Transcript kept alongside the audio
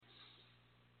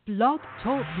Blog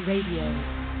Talk Radio.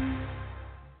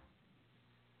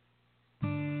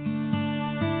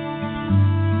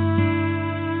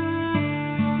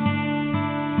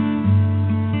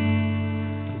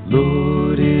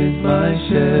 Lord is my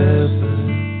shepherd,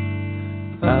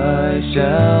 I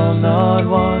shall not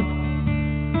want.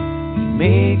 He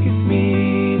maketh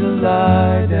me to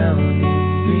lie down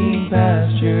in green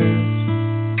pastures.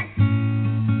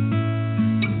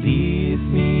 He leadeth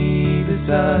me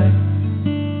beside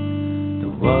the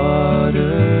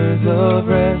waters of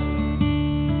rest.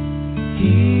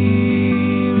 He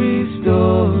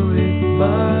restoreth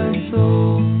my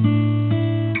soul.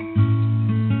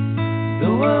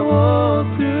 Though I walk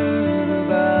through the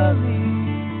valley,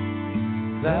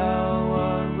 thou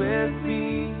art with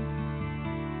me,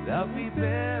 thou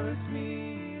preparest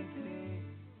me today.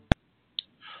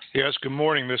 Yes, good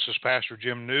morning. This is Pastor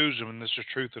Jim Nuzum, and this is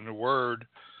Truth in the Word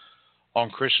on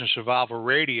Christian Survival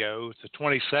Radio. It's the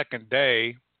 22nd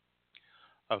day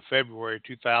of February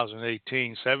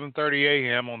 2018, 7:30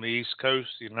 a.m. on the East Coast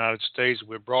of the United States.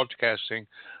 We're broadcasting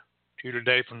to you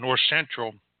today from North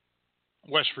Central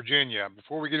West Virginia.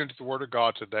 Before we get into the Word of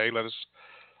God today, let us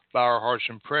bow our hearts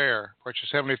in prayer. Precious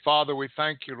Heavenly Father, we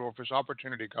thank you, Lord, for this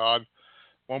opportunity, God,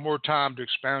 one more time to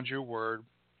expound your Word,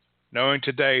 knowing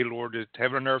today, Lord, that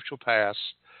heaven and earth shall pass,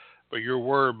 but your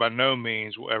Word by no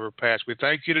means will ever pass. We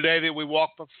thank you today that we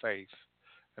walk by faith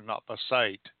and not by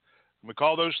sight. And we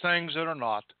call those things that are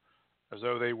not as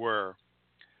though they were.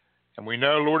 And we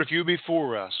know, Lord, if you be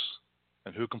for us,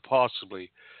 then who can possibly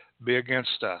be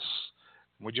against us?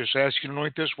 We just ask you to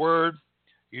anoint this word,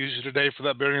 use it today for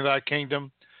that building of thy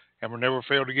kingdom, and we'll never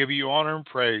fail to give you honor and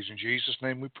praise. In Jesus'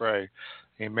 name we pray.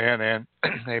 Amen and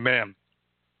amen.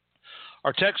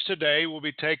 Our text today will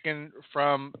be taken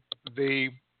from the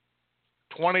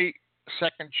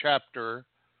 22nd chapter,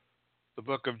 the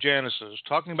book of Genesis,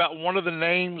 talking about one of the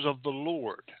names of the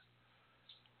Lord.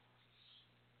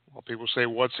 Well, people say,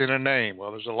 what's in a name?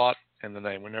 Well, there's a lot in the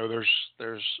name. We know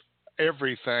there's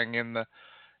everything in the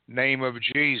name of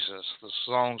Jesus. The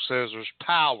song says there's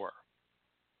power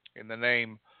in the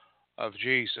name of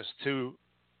Jesus. To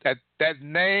that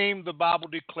name, the Bible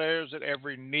declares that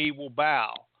every knee will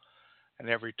bow and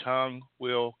every tongue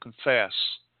will confess,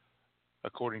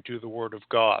 according to the Word of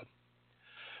God.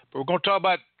 But we're going to talk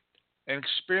about an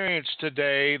experience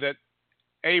today that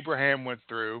Abraham went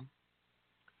through.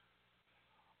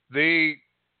 The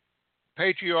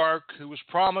patriarch who was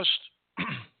promised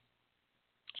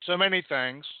so many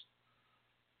things,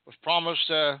 was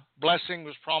promised blessing,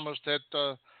 was promised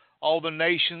that all the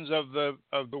nations of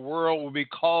the world will be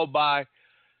called by,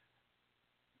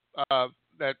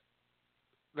 that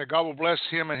God will bless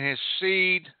him and his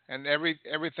seed, and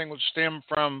everything would stem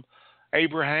from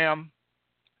Abraham.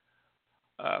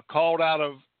 Called out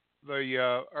of the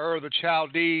Ur of the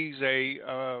Chaldees,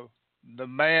 the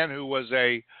man who was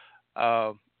a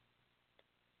idol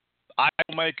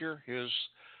maker. His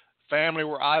family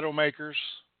were idol makers,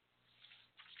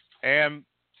 and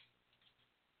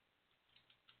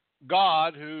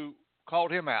God who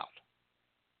called him out.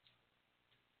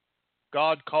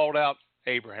 God called out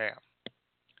Abraham.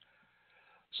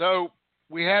 So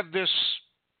we have this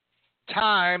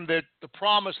time that the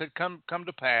promise had come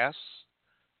to pass,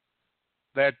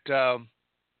 that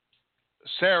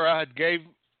Sarah had gave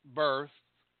birth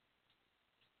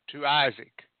to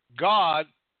Isaac. God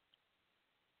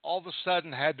all of a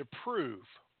sudden had to prove.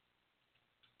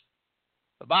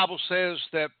 The Bible says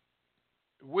that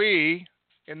we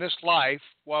in this life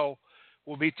will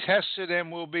be tested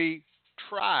and will be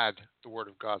tried, the Word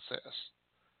of God says.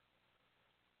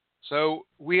 So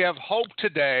we have hope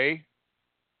today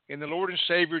in the Lord and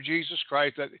Savior Jesus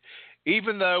Christ that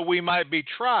even though we might be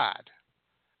tried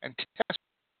and tested,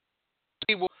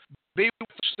 He will be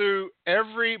with us through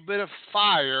every bit of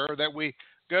fire that we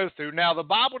go through. Now, the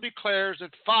Bible declares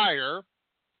that fire,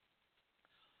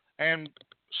 and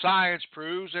science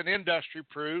proves and industry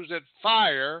proves that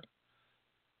fire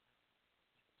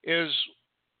is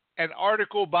an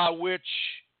article by which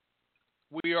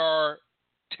we are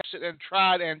tested and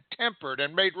tried and tempered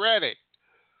and made ready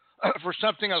for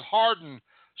something as hardened,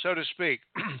 so to speak.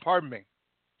 Pardon me.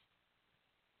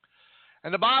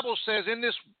 And the Bible says, in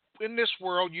this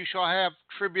world you shall have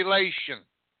tribulation.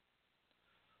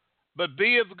 But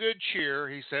be of good cheer,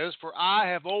 he says, for I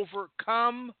have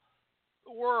overcome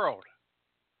the world.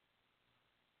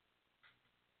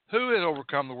 Who has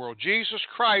overcome the world? Jesus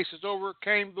Christ has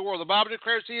overcome the world. The Bible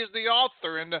declares he is the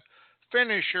author and the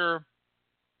finisher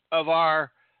of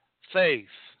our faith.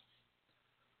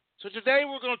 So today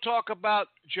we're going to talk about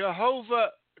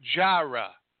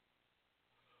Jehovahjireh,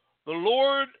 the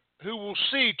Lord who will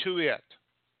see to it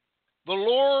The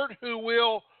Lord who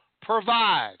will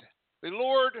provide. The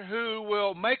Lord who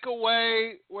will make a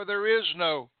way where there is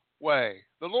no way.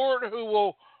 The Lord who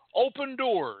will open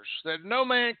doors that no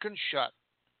man can shut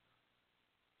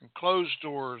and close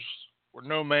doors where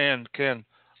no man can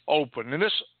open. In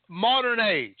this modern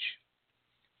age,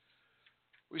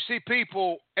 we see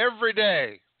people every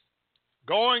day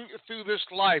going through this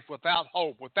life without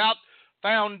hope, without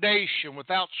foundation,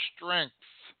 without strength.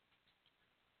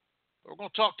 We're going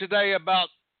to talk today about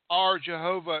our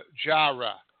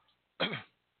Jehovahjireh,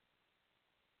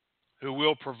 who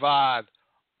will provide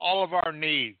all of our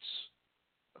needs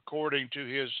according to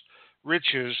his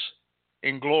riches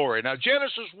in glory. Now,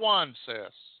 Genesis 1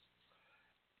 says,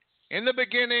 in the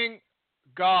beginning,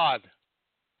 God.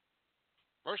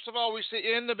 First of all, we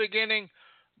see in the beginning,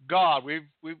 God. We've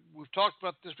talked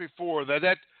about this before,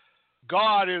 that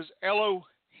God is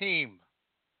Elohim,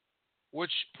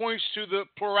 which points to the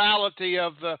plurality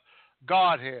of the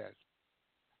Godhead.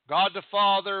 God the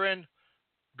Father and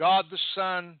God the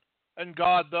Son and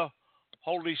God the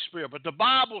Holy Spirit. But the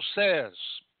Bible says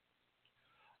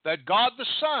that God the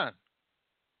Son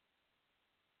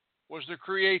was the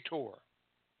creator.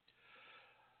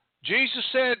 Jesus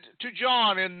said to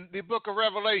John in the book of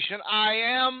Revelation, I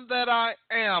am that I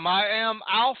am. I am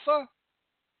Alpha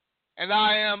and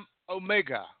I am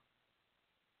Omega.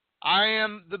 I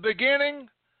am the beginning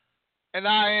and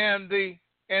I am the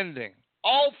ending.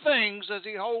 All things as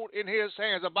he holds in his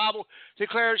hands. The Bible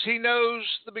declares he knows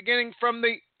the beginning from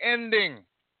the ending.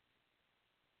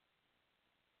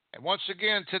 And once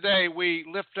again today we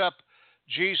lift up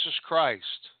Jesus Christ.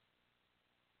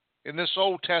 In this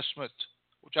Old Testament,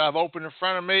 which I've opened in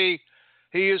front of me,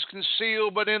 he is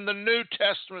concealed, but in the New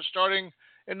Testament, starting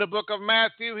in the book of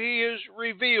Matthew, he is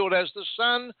revealed as the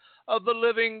Son of the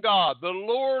living God, the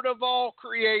Lord of all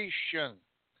creation,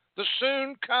 the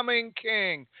soon-coming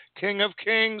King, King of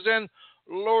kings and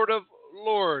Lord of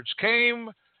lords,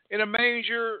 came in a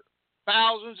manger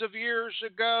thousands of years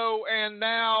ago, and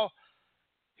now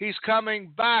he's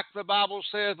coming back, the Bible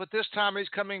says, but this time he's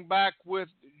coming back with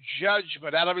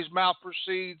judgment. Out of his mouth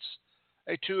proceeds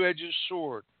a two-edged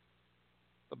sword,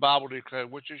 the Bible declares,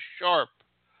 which is sharp.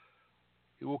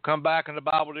 He will come back, and the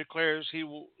Bible declares he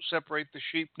will separate the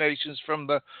sheep nations from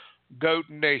the goat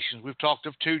nations. We've talked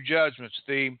of two judgments,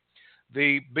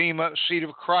 the bema seat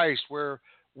of Christ, where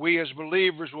we as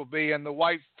believers will be, and the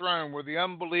white throne, where the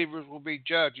unbelievers will be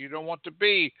judged. You don't want to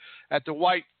be at the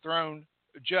white throne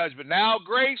judgment. Now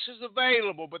grace is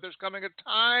available, but there's coming a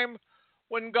time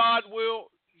when God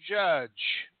will judge.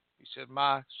 He said,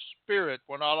 my spirit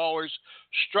will not always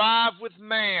strive with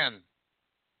man.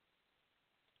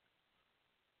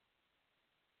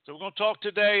 So we're going to talk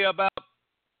today about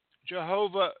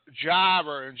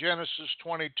Jehovahjireh in Genesis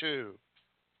 22,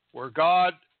 where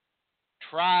God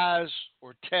tries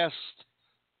or tests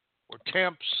or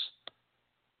tempts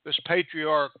this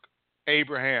patriarch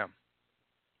Abraham.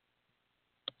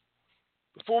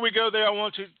 Before we go there, I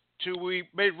want we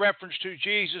made reference to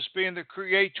Jesus being the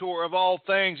creator of all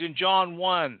things in John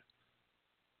 1,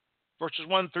 verses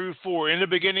 1 through 4. In the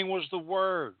beginning was the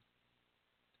Word,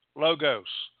 Logos,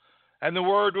 and the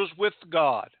Word was with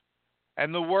God,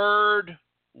 and the Word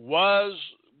was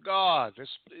God.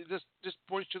 This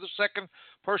points to the second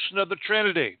person of the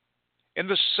Trinity. In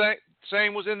the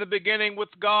same was in the beginning with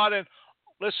God, and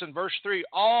listen, verse 3,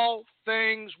 all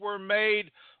things were made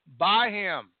by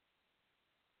him.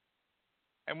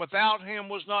 And without him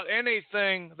was not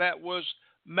anything that was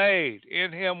made.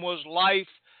 In him was life,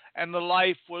 and the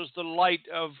life was the light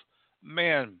of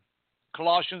men.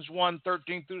 Colossians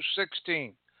 1:13 through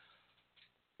 16.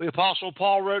 The Apostle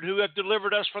Paul wrote, who hath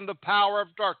delivered us from the power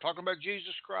of darkness, talking about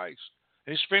Jesus Christ,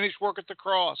 his finished work at the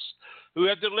cross, who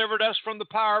hath delivered us from the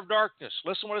power of darkness.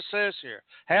 Listen what it says here.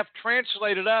 Hath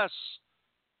translated us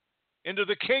into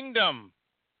the kingdom.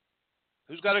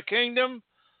 Who's got a kingdom?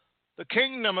 The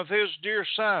kingdom of his dear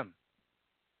Son,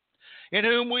 in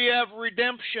whom we have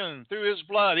redemption through his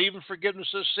blood, even forgiveness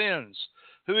of sins,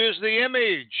 who is the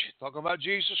image, talking about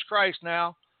Jesus Christ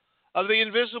now, of the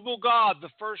invisible God, the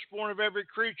firstborn of every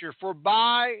creature. For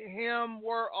by him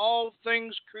were all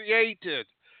things created,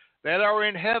 that are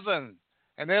in heaven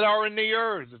and that are in the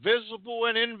earth, visible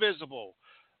and invisible,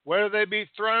 whether they be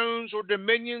thrones or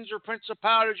dominions or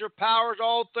principalities or powers,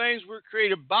 all things were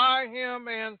created by him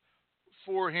and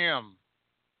for him.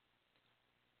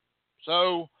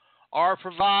 So our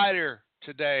provider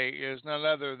today is none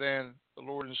other than the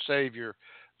Lord and Savior,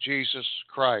 Jesus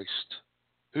Christ,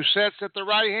 who sits at the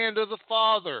right hand of the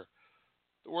Father.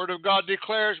 The Word of God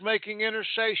declares making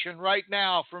intercession right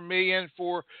now for me and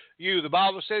for you. The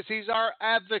Bible says he's our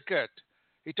advocate.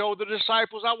 He told the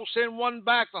disciples, I will send one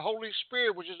back, the Holy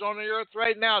Spirit, which is on the earth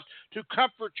right now, to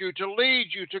comfort you, to lead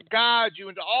you, to guide you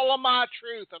into all of my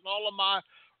truth and all of my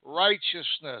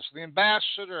righteousness. The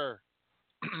ambassador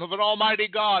of an almighty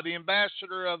God, the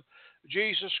ambassador of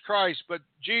Jesus Christ. But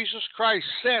Jesus Christ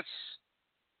sits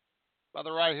by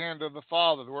the right hand of the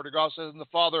Father. The Word of God says, and the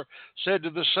Father said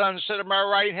to the Son, sit at my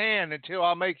right hand until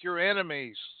I make your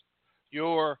enemies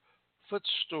your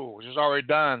footstool. Which is already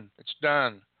done. It's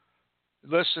done.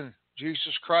 Listen,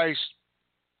 Jesus Christ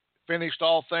finished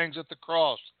all things at the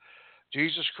cross.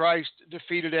 Jesus Christ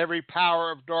defeated every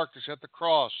power of darkness at the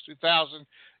cross 2,000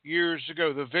 years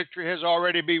ago. The victory has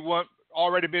already been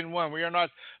won. We are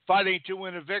not fighting to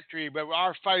win a victory, but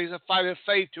our fight is a fight of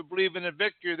faith to believe in a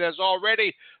victory that has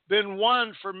already been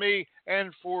won for me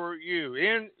and for you.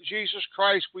 In Jesus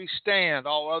Christ we stand.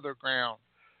 All other ground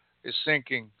is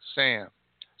sinking sand.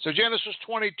 So Genesis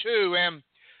 22 and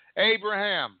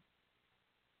Abraham.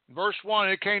 Verse 1,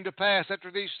 it came to pass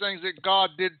after these things that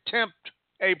God did tempt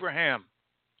Abraham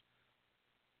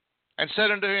and said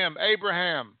unto him,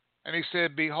 Abraham. And he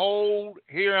said, behold,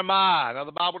 here am I. Now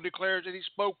the Bible declares that he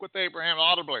spoke with Abraham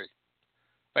audibly,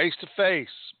 face to face.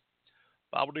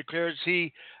 The Bible declares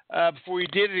he, before he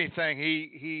did anything,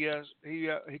 he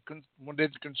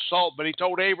didn't consult, but he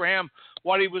told Abraham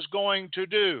what he was going to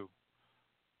do.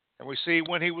 And we see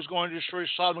when he was going to destroy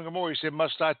Sodom and Gomorrah, he said,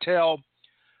 must I tell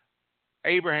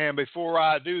Abraham before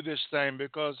I do this thing,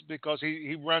 because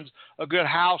he runs a good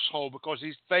household, because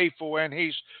he's faithful and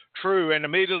he's true. And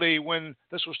immediately when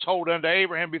this was told unto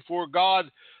Abraham, before God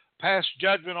passed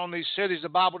judgment on these cities, the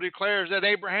Bible declares that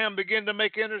Abraham began to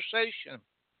make intercession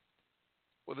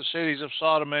for the cities of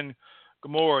Sodom and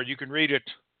Gomorrah. You can read it.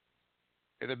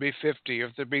 If there be 50,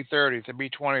 if there be 30, if there be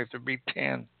 20, if there be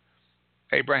 10.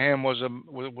 Abraham was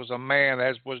a man,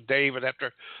 as was David,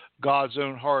 after God's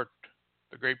own heart,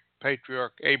 the great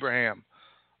patriarch Abraham.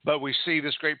 But we see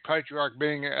this great patriarch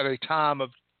being at a time of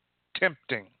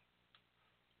tempting,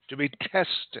 to be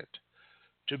tested,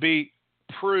 to be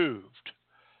proved.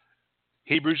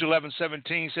 Hebrews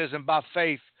 11:17 says, and by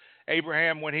faith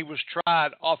Abraham, when he was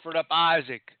tried, offered up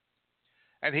Isaac.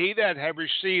 And he that had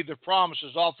received the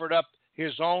promises offered up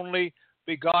his only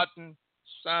begotten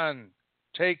son.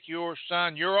 Take your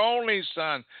son, your only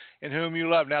son, in whom you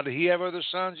love. Now, did he have other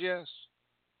sons? Yes.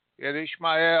 He had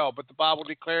Ishmael, but the Bible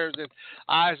declares that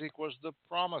Isaac was the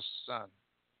promised son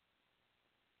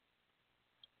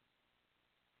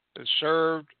that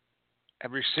served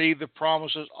and received the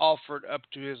promises offered up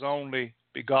to his only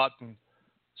begotten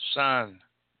son.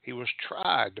 He was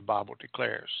tried, the Bible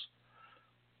declares.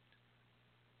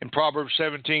 In Proverbs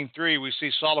 17:3, we see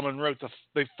Solomon wrote,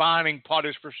 the fining pot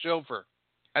is for silver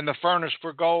and the furnace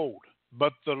for gold,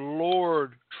 but the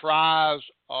Lord tries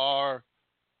our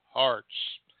hearts.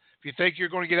 If you think you're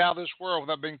going to get out of this world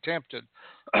without being tempted,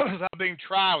 without being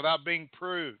tried, without being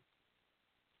proved,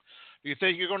 if you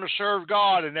think you're going to serve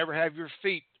God and never have your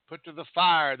feet put to the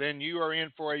fire, then you are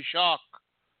in for a shock.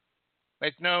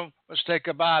 Make no mistake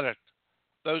about it.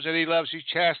 Those that he loves, he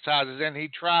chastises, and he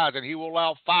tries, and he will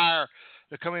allow fire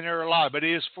to come in their life. But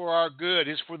it is for our good.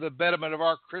 It's for the betterment of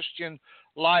our Christian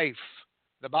life.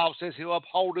 The Bible says he'll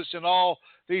uphold us in all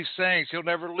these things. He'll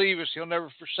never leave us. He'll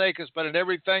never forsake us. But in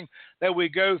everything that we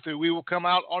go through, we will come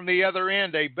out on the other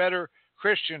end a better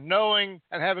Christian, knowing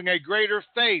and having a greater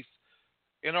faith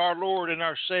in our Lord and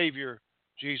our Savior,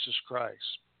 Jesus Christ.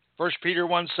 1 Peter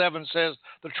 1:7 says,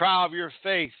 the trial of your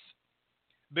faith,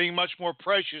 being much more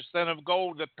precious than of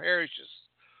gold that perishes,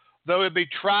 though it be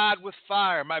tried with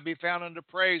fire, might be found unto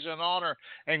praise and honor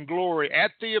and glory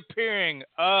at the appearing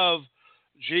of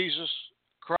Jesus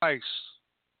Christ.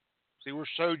 See, we're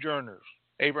sojourners.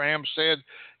 Abraham said,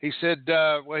 he said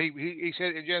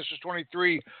in Genesis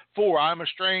 23:4, I'm a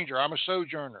stranger, I'm a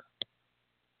sojourner.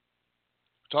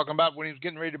 Talking about when he was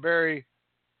getting ready to bury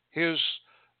his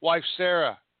wife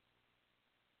Sarah.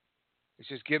 He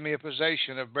says, give me a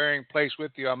possession of burying place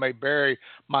with you. I may bury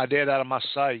my dead out of my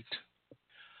sight.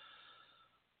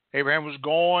 Abraham was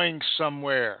going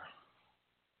somewhere.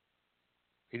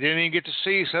 He didn't even get to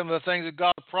see some of the things that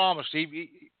God promised.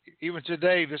 Even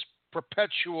today, this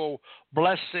perpetual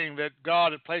blessing that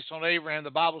God had placed on Abraham, the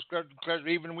Bible declares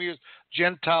even we as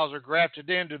Gentiles are grafted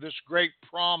into this great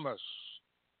promise.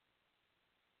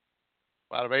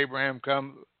 Out of Abraham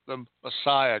come the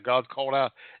Messiah. God called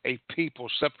out a people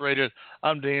separated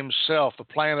unto himself. The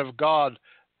plan of God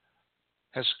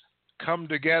has come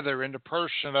together in the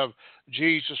person of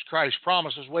Jesus Christ.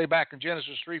 Promises way back in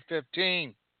Genesis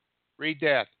 3:15. Read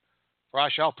that. For I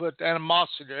shall put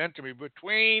animosity or enmity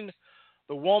between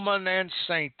the woman and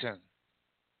Satan.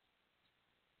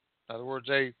 In other words,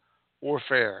 a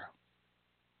warfare.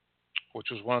 which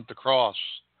was one at the cross.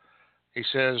 He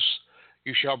says,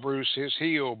 you shall bruise his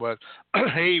heel, but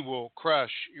he will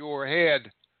crush your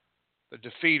head. The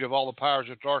defeat of all the powers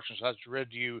of darkness. I just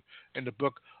read to you in the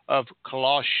book of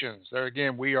Colossians. There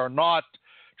again, we are not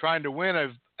trying to win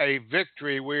a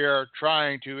victory. We are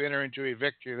trying to enter into a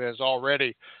victory that has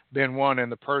already been won in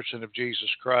the person of Jesus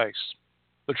Christ.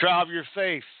 The trial of your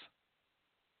faith,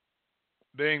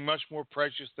 being much more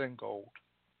precious than gold.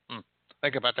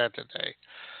 Think about that today.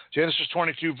 Genesis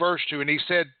 22, verse 2, and he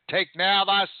said, take now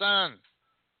thy son,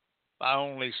 thy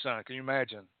only son. Can you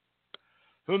imagine?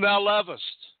 Whom thou lovest.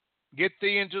 Get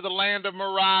thee into the land of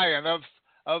Moriah,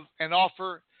 and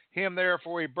offer him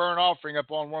therefore a burnt offering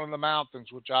upon one of the mountains,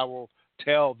 which I will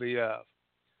tell thee of.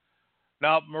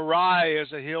 Now, Moriah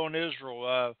is a hill in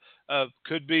Israel.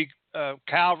 Could be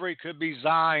Calvary, could be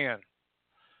Zion.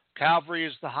 Calvary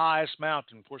is the highest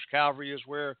mountain. Of course, Calvary is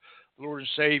where the Lord and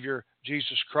Savior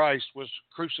Jesus Christ was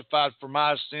crucified for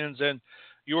my sins and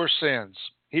your sins.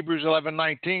 Hebrews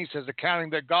 11:19 says, accounting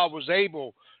that God was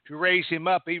able to raise him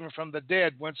up even from the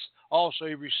dead, whence also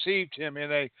he received him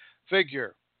in a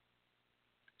figure.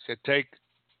 He said, take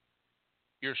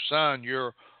your son,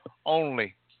 your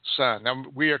only son. Now,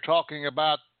 we are talking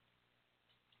about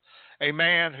a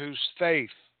man whose faith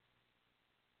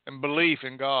and belief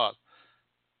in God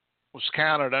was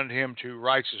counted unto him to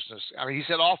righteousness. I mean, he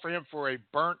said, offer him for a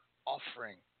burnt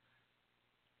offering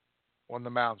on the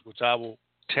mountains, which I will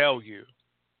tell you.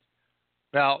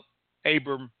 Now,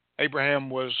 Abraham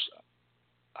was,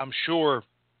 I'm sure,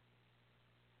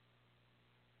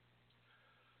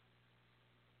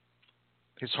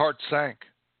 his heart sank.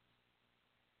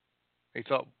 He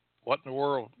thought, what in the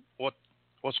world?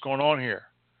 What's going on here?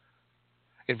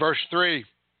 In verse 3,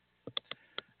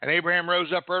 and Abraham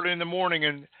rose up early in the morning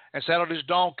and saddled his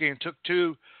donkey and took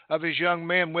two of his young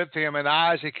men with him and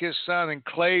Isaac his son and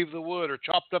clave the wood or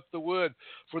chopped up the wood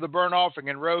for the burnt offering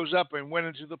and rose up and went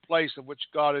into the place of which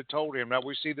God had told him. Now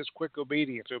we see this quick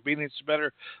obedience. Obedience is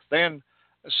better than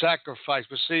a sacrifice.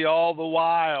 But see, all the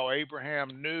while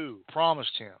Abraham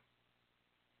promised him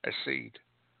a seed.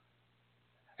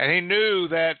 And he knew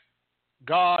that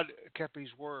God kept his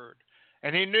word.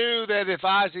 And he knew that if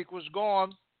Isaac was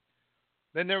gone,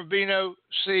 then there would be no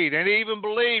seed. And he even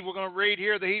believed, we're going to read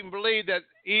here, that he even believed that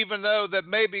even though that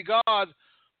maybe God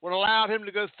would allow him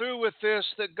to go through with this,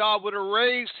 that God would have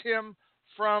raised him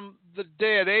from the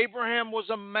dead. Abraham was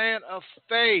a man of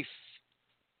faith.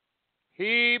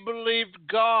 He believed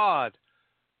God.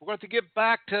 We're going to get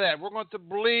back to that. We're going to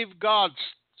believe God.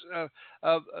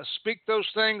 Speak those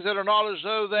things that are not as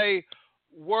though they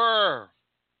were.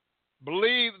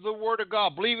 Believe the Word of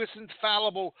God. Believe its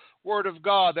infallible Word of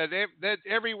God. That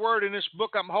every word in this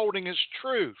book I'm holding is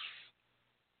truth.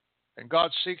 And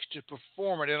God seeks to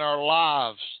perform it in our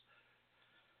lives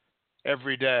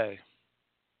every day.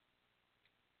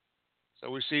 So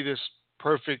we see this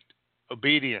perfect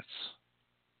obedience.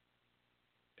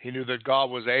 He knew that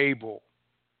God was able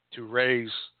to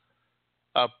raise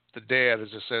up the dead, as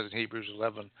it says in Hebrews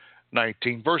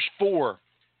 11:19. Verse 4.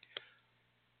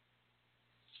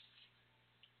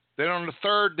 Then on the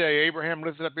third day, Abraham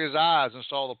lifted up his eyes and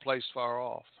saw the place far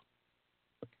off.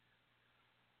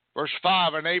 Verse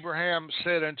 5, and Abraham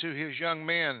said unto his young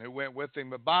men who went with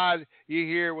him, abide ye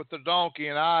here with the donkey,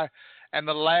 and I and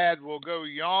the lad will go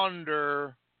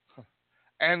yonder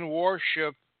and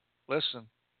worship, listen,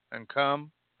 and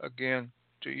come again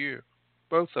to you.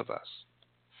 Both of us.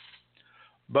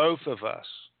 Both of us.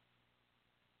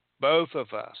 Both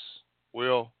of us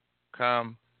will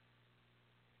come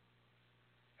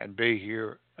and be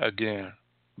here again.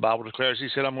 The Bible declares, he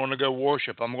said, I'm going to go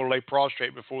worship. I'm going to lay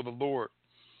prostrate before the Lord.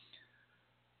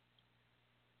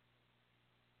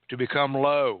 To become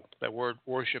low, that word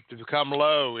worship, to become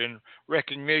low in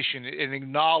recognition, in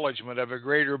acknowledgement of a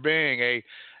greater being,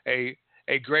 a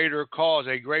greater cause,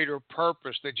 a greater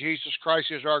purpose, that Jesus Christ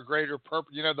is our greater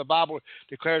purpose. You know, the Bible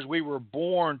declares we were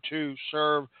born to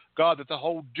serve God, that the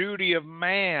whole duty of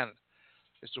man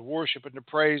is to worship and to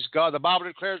praise God. The Bible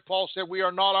declares, Paul said, we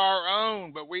are not our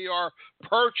own, but we are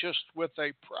purchased with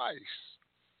a price.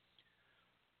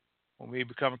 When we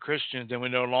become Christians, then we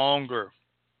no longer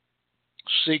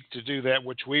seek to do that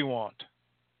which we want,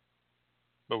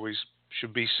 but we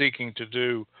should be seeking to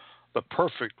do the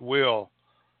perfect will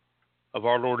of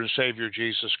our Lord and Savior,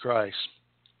 Jesus Christ.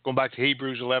 Going back to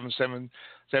Hebrews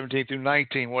 11:17 through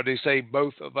 19, what did he say?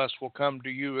 Both of us will come to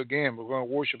you again. We're going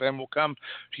to worship and we'll come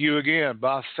to you again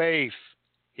by faith.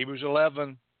 Hebrews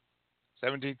 11:17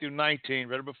 through 19,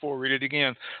 read it before, read it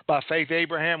again. By faith,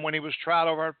 Abraham, when he was tried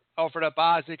offered up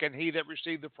Isaac, and he that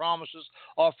received the promises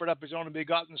offered up his only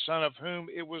begotten son, of whom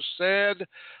it was said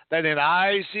that in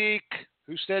Isaac,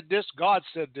 who said this? God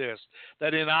said this,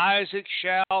 that in Isaac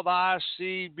shall thy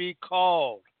seed be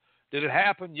called. Did it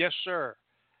happen? Yes, sir.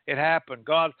 It happened.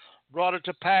 God brought it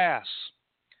to pass.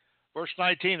 Verse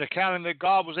 19, accounting that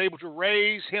God was able to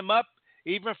raise him up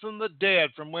even from the dead,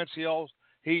 from whence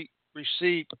he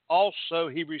received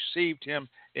him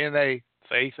in a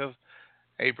faith of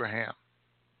Abraham.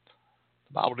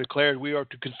 The Bible declared we are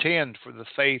to contend for the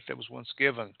faith that was once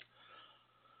given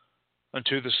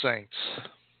unto the saints.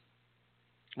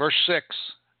 Verse 6,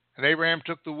 and Abraham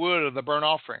took the wood of the burnt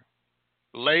offering,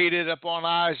 laid it upon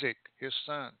Isaac, his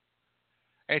son,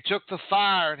 and took the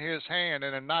fire in his hand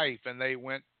and a knife, and they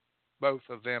went both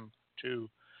of them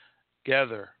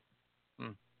together.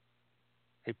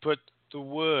 He put the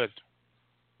wood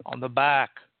on the back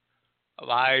of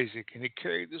Isaac, and he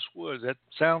carried this wood. Does that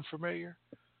sound familiar?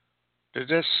 Does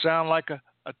this sound like a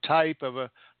type of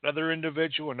another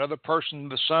individual, another person,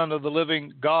 the Son of the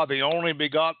living God, the only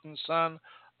begotten Son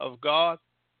of God?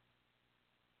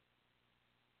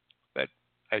 That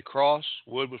a cross,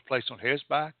 wood was placed on his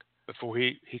back before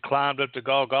he climbed up to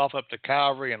Golgotha, up to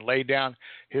Calvary, and laid down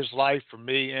his life for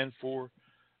me and for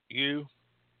you.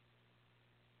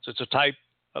 So it's a type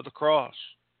of the cross.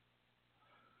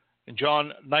 In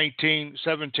John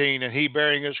 19:17, and he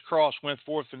bearing his cross went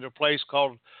forth into a place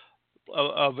called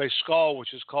of a skull,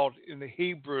 which is called in the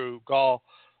Hebrew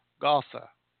Golgotha.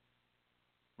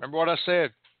 Remember what I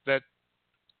said, that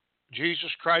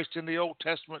Jesus Christ in the Old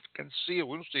Testament concealed.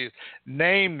 We don't see his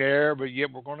name there, but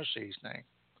yet we're going to see his name.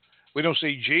 We don't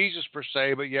see Jesus per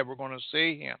se, but yet we're going to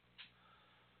see him.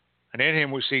 And in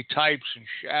him we see types and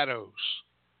shadows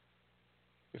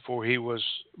before he was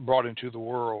brought into the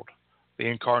world, the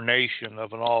incarnation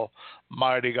of an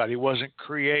almighty God. He wasn't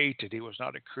created. He was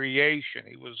not a creation.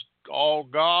 He was all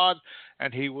God,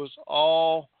 and he was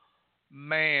all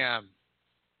man.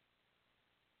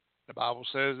 The Bible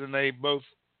says, and they both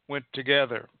went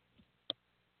together.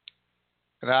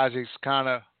 And Isaac's kind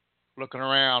of looking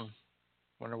around,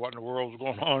 wondering what in the world's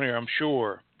going on here, I'm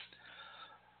sure.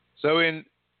 So in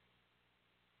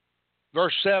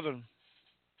verse 7,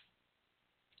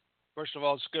 first of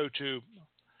all, let's go to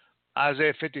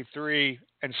Isaiah 53:6,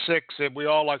 that we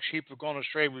all like sheep have gone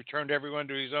astray, returned everyone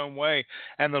to his own way,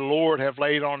 and the Lord have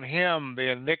laid on him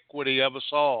the iniquity of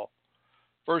us all.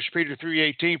 1 Peter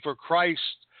 3:18, for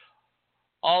Christ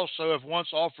also have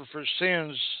once offered for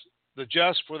sins the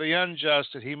just for the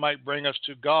unjust, that he might bring us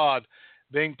to God,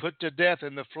 being put to death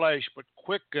in the flesh, but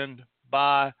quickened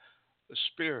by the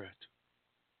Spirit.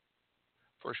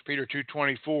 1 Peter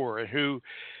 2:24, and who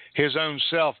his own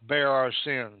self bare our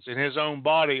sins in his own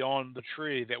body on the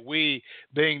tree, that we,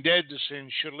 being dead to sin,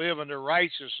 should live unto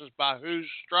righteousness, by whose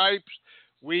stripes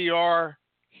we are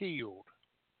healed.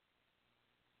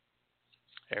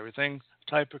 Everything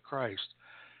type of Christ.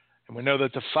 And we know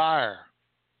that the fire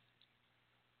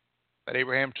that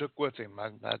Abraham took with him,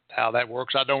 how that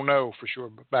works, I don't know for sure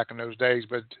back in those days,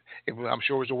 but I'm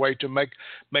sure it was a way to make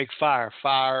fire.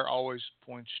 Fire always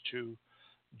points to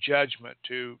judgment,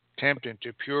 to tempting,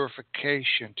 to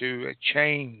purification, to a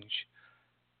change.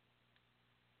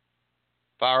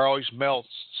 Fire always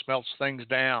smelts things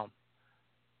down.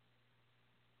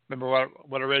 Remember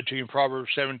what I read to you in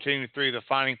Proverbs 17:3, the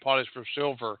finding pot is for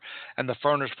silver and the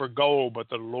furnace for gold, but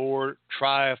the Lord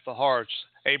trieth the hearts.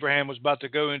 Abraham was about to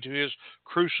go into his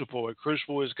crucible. A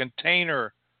crucible is a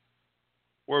container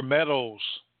where metals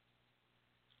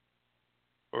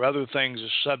or other things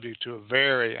is subject to a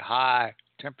very high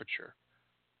temperature,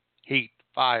 heat,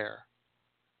 fire.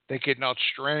 Think it not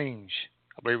strange,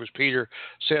 I believe it was Peter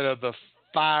said, of the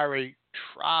fiery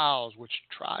trials which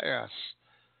try us.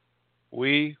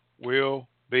 We will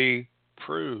be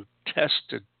proved,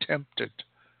 tested, tempted.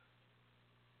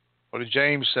 What did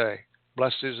James say?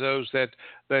 Blessed is those that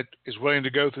is willing to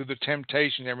go through the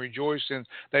temptation and rejoice in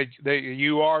that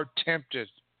you are tempted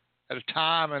at a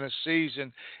time and a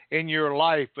season in your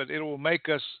life, but it will make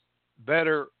us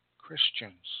better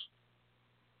Christians.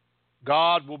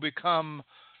 God will become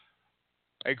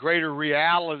a greater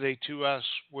reality to us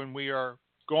when we are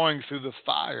going through the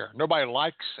fire. Nobody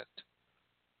likes it.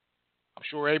 I'm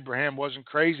sure Abraham wasn't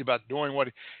crazy about doing what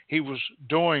he was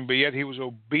doing, but yet he was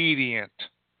obedient.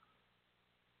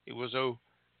 He was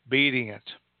obedient.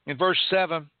 In verse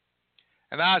 7,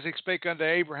 and Isaac spake unto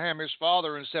Abraham his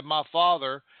father, and said, My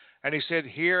father. And he said,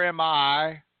 Here am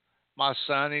I, my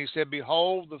son. And he said,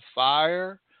 Behold the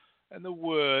fire and the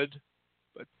wood,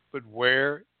 but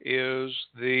where is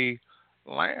the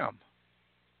lamb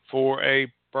for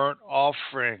a burnt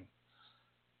offering?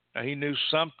 Now he knew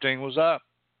something was up.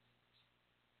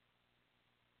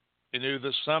 He knew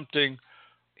that something,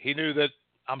 he knew that,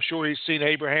 I'm sure he's seen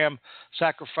Abraham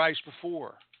sacrifice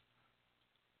before.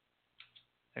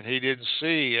 And he didn't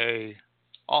see a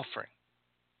offering.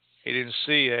 He didn't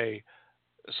see a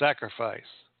sacrifice.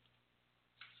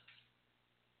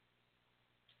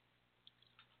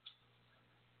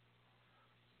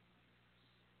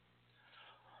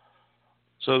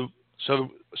 So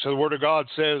the Word of God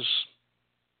says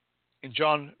in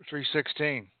John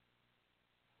 3:16,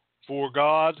 for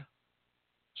God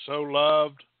so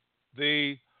loved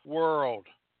the world,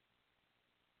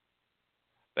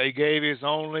 they gave his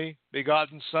only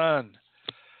begotten Son,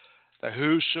 that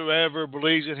whosoever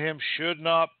believes in him should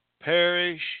not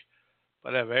perish,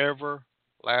 but have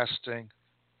everlasting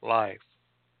life.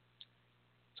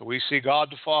 So we see God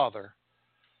the Father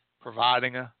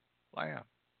providing a lamb.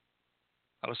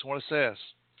 Now listen to what it says.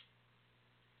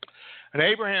 And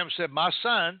Abraham said, my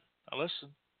son, now listen,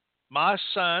 my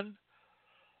son,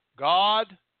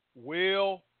 God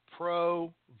will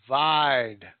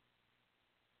provide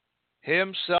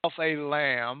himself a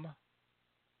lamb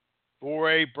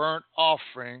for a burnt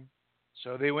offering.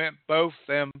 So they went both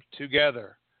them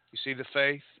together. You see the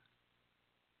faith?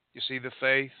 You see the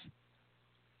faith?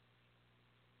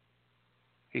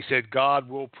 He said, God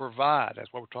will provide.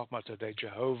 That's what we're talking about today.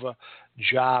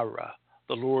 Jehovahjireh.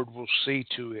 The Lord will see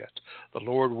to it. The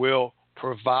Lord will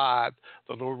provide.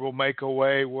 The Lord will make a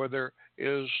way where there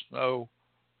is no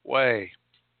way.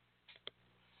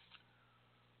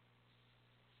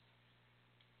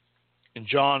 In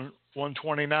John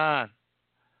 1:29,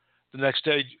 the next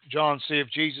day John seeth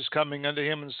Jesus coming unto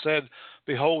him and said,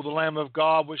 behold, the Lamb of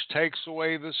God, which takes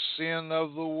away the sin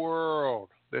of the world.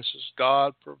 This is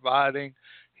God providing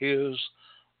his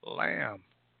lamb,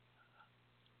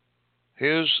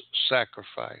 his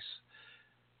sacrifice.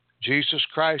 Jesus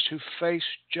Christ, who faced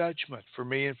judgment for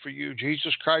me and for you.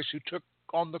 Jesus Christ, who took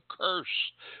on the curse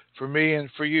for me and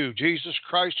for you. Jesus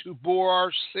Christ, who bore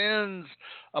our sins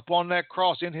upon that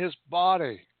cross in his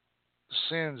body. The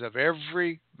sins of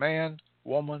every man,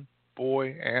 woman,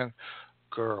 boy, and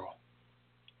girl.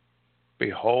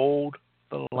 Behold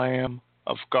the Lamb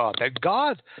of God, that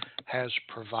God has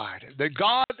provided, that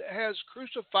God has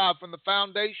crucified from the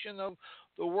foundation of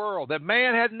the world, that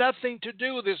man had nothing to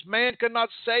do with this. Man could not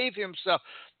save himself.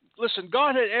 Listen,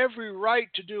 God had every right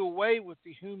to do away with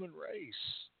the human race.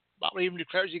 The Bible even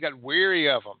declares he got weary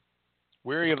of them,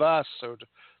 weary of us, so to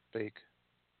speak.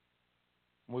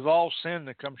 We've all sinned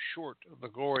and come short of the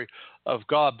glory of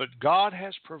God, but God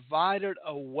has provided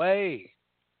a way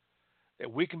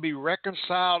that we can be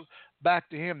reconciled back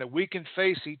to him, that we can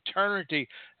face eternity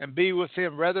and be with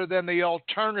him, rather than the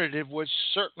alternative, which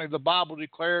certainly the Bible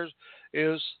declares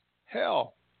is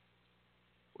hell,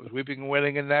 with weeping,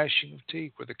 wailing, and gnashing of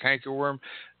teeth, where the cankerworm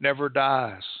never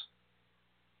dies.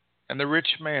 And the rich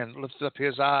man lifted up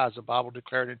his eyes, the Bible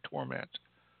declared, in torment.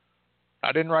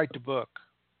 I didn't write the book,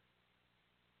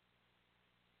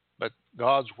 but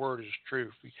God's word is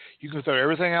truth. You can throw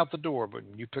everything out the door, but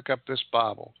when you pick up this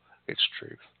Bible, it's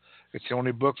truth. It's the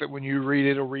only book that when you read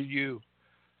it, it'll read you.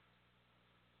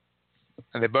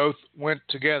 And they both went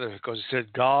together because it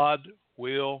said, God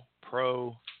will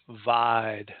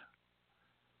provide.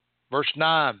 Verse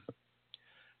 9.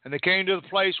 And they came to the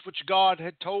place which God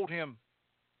had told him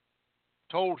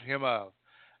of.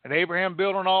 And Abraham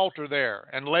built an altar there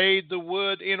and laid the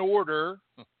wood in order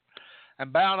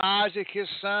and bound Isaac his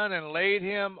son and laid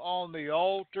him on the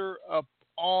altar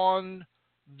upon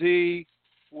the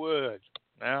wood.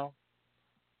 Now,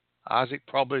 Isaac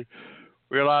probably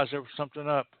realized there was something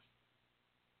up.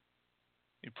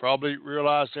 He probably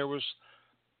realized there was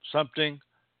something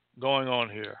going on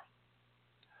here.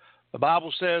 The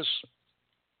Bible says,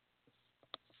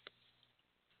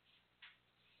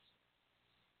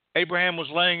 Abraham was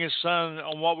laying his son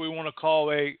on what we want to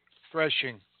call a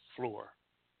threshing floor.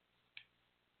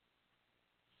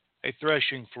 A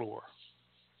threshing floor.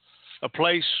 A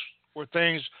place where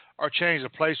things are changed. A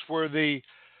place where the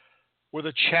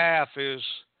chaff is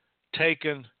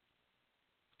taken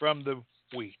from the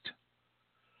wheat.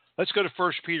 Let's go to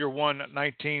 1 Peter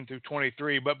 1:19 through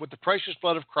 23. But with the precious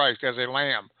blood of Christ as a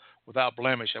lamb without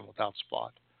blemish and without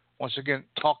spot. Once again,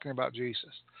 talking about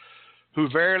Jesus, who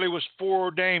verily was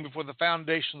foreordained before the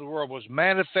foundation of the world, was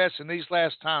manifest in these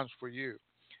last times for you,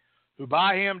 who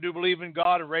by him do believe in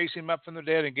God and raised him up from the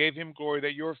dead and gave him glory,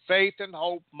 that your faith and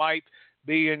hope might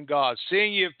be in God.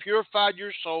 Seeing ye have purified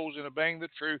your souls in obeying the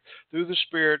truth through the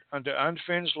Spirit unto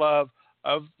unfeigned love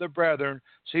of the brethren,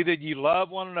 see that ye love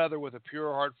one another with a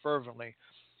pure heart fervently,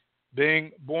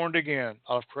 being born again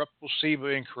of corruptible seed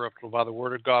but incorruptible by the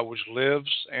word of God, which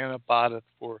lives and abideth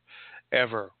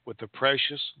forever, with the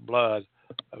precious blood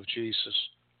of Jesus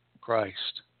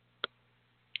Christ.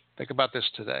 Think about this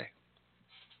today.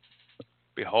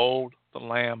 Behold the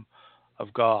Lamb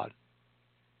of God.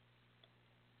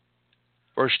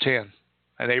 Verse 10,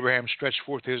 and Abraham stretched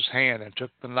forth his hand and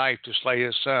took the knife to slay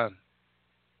his son.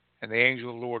 And the angel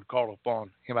of the Lord called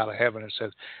upon him out of heaven and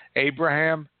said,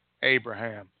 Abraham,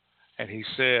 Abraham. And he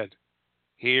said,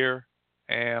 Here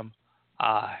am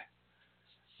I.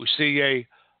 We see a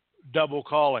double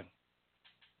calling.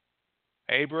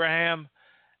 Abraham,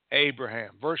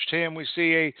 Abraham. Verse 10, we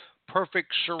see a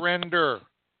perfect surrender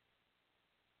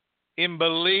in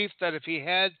belief that if he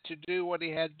had to do what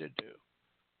he had to do,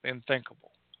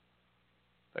 unthinkable,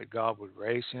 that God would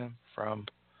raise him from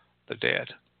the dead.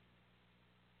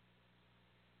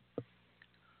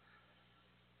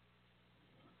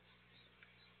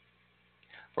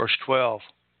 Verse 12,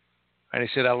 and he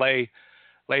said, I lay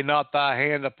not thy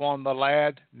hand upon the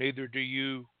lad, neither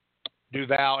do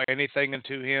thou anything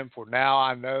unto him, for now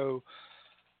I know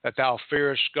that thou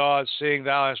fearest God, seeing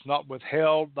thou hast not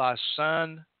withheld thy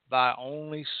son, thy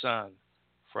only son,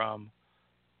 from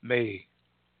me.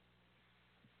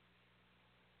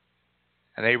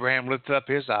 And Abraham lifted up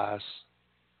his eyes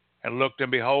and looked,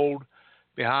 and behold,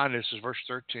 behind us is verse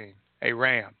 13, a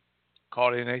ram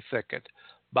caught in a thicket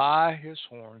by his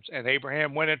horns. And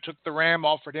Abraham went and took the ram,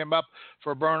 offered him up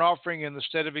for a burnt offering in the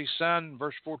stead of his son.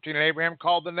 Verse 14, and Abraham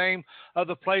called the name of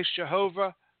the place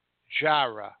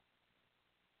Jehovah-Jireh,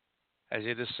 as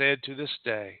it is said to this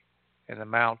day, in the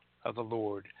mount of the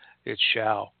Lord it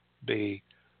shall be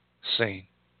seen.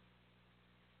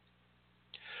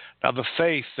 Now the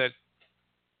faith that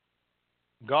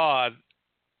God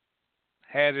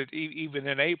had it even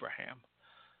in Abraham,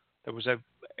 there was a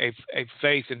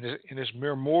faith in this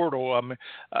mere mortal.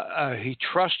 He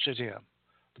trusted him.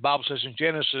 The Bible says in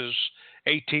Genesis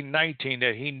 18:19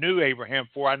 that he knew Abraham,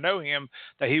 for I know him,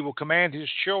 that he will command his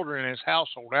children and his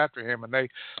household after him, and they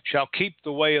shall keep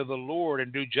the way of the Lord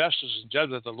and do justice and judge,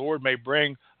 that the Lord may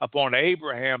bring upon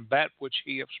Abraham that which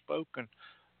he hath spoken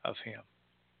of him.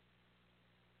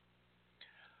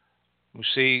 We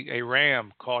see a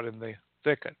ram caught in the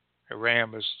thicket. A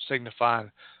ram is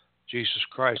signifying Jesus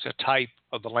Christ, a type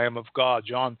of the Lamb of God.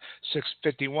 John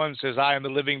 6:51 says, I am the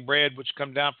living bread which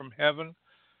come down from heaven.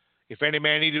 If any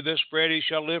man eat of this bread, he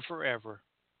shall live forever.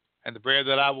 And the bread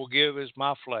that I will give is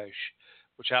my flesh,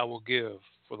 which I will give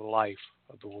for the life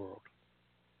of the world.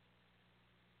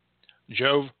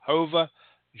 Jehovahjireh,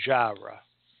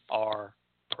 our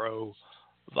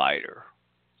provider.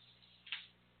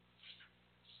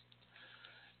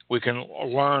 We can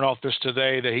learn off this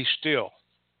today that he's still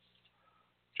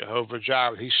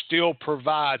Jehovahjireh. He still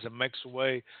provides and makes a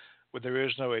way where there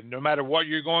is no way. No matter what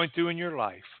you're going through in your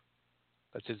life,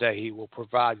 but today he will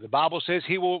provide. The Bible says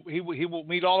he will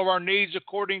meet all of our needs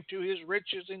according to his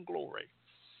riches and glory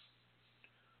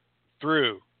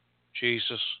through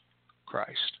Jesus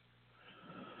Christ.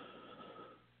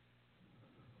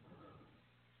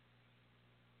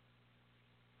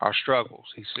 Our struggles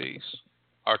he sees.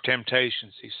 Our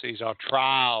temptations he sees. Our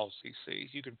trials he sees.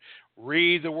 You can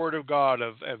read the Word of God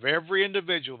of every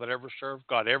individual that ever served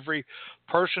God. Every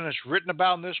person that's written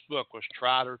about in this book was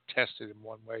tried or tested in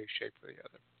one way, shape, or the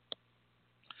other.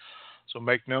 So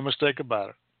make no mistake about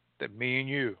it, that me and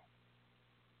you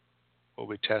will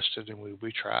be tested and we will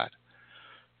be tried.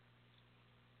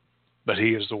 But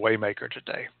he is the way maker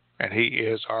today, and he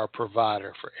is our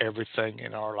provider for everything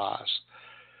in our lives.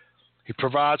 He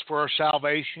provides for our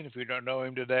salvation. If you don't know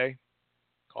him today,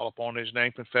 call upon his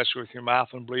name, confess with your mouth,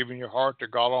 and believe in your heart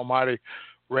that God Almighty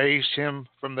raised him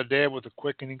from the dead with a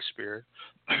quickening spirit.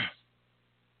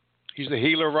 He's the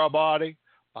healer of our body.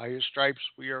 By his stripes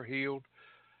we are healed.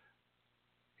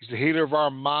 He's the healer of our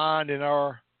mind and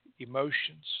our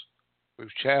emotions.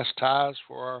 We've chastised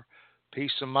for our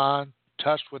peace of mind,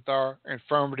 touched with our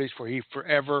infirmities, for he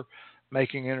forever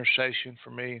making intercession for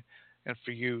me and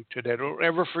for you today. Don't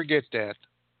ever forget that.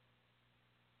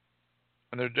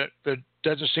 And there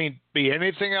doesn't seem to be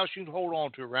anything else you can hold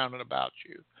on to around and about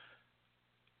you.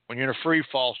 When you're in a free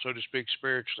fall, so to speak,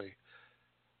 spiritually,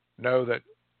 know that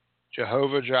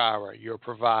Jehovah-Jireh, your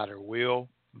provider, will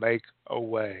make a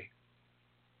way.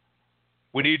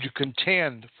 We need to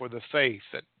contend for the faith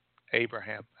that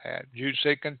Abraham had. Jude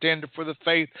said, contend for the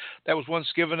faith that was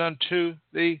once given unto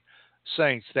the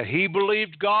saints, that he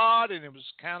believed God and it was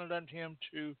counted unto him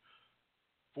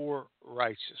for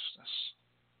righteousness.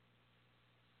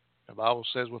 The Bible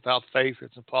says without faith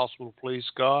it's impossible to please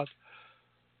God.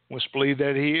 We must believe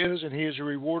that he is, and he is a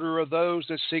rewarder of those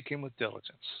that seek him with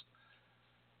diligence.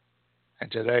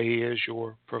 And today he is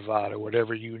your provider,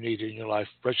 whatever you need in your life.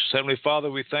 Precious Heavenly Father,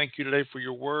 we thank you today for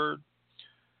your word.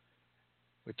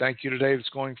 We thank you today that's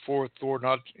going forth, Lord,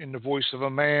 not in the voice of a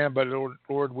man, but Lord,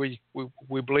 we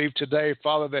believe today,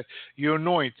 Father, that you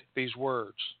anoint these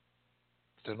words.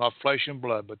 They're not flesh and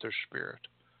blood, but they're spirit.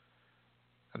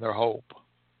 And they're hope.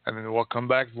 And then we'll come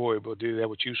back void, but do that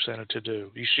what you sent it to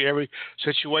do. You see every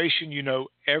situation. You know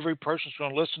every person's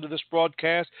going to listen to this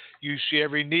broadcast. You see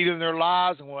every need in their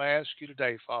lives. And we'll ask you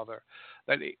today, Father,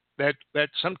 that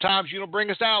sometimes you don't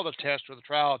bring us out of the test or the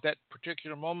trial at that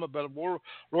particular moment, but Lord,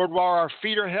 while our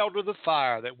feet are held to the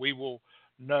fire, that we will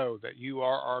know that you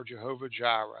are our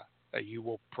Jehovahjireh, that you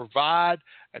will provide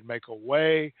and make a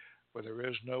way where there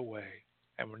is no way,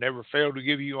 and will never fail to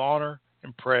give you honor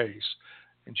and praise.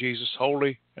 In Jesus'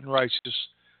 holy and righteous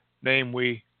name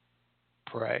we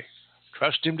pray.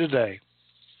 Trust him today.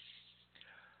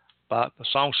 But the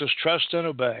song says, trust and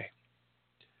obey.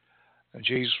 And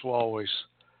Jesus will always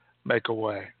make a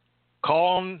way.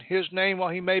 Call on his name while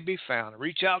he may be found.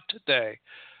 Reach out today.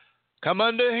 Come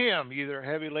unto him, either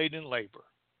heavy laden in labor,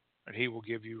 and he will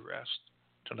give you rest.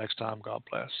 Till next time, God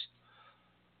bless.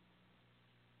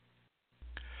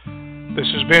 This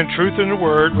has been Truth in the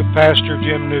Word with Pastor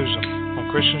Jim Nuzum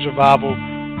on Christian Survival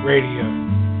Radio.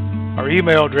 Our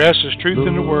email address is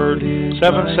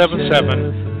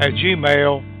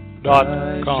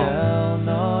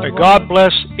truthintheword777@gmail.com. May God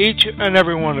bless each and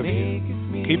every one of you.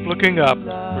 Keep looking up,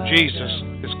 for Jesus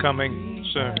is coming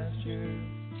soon.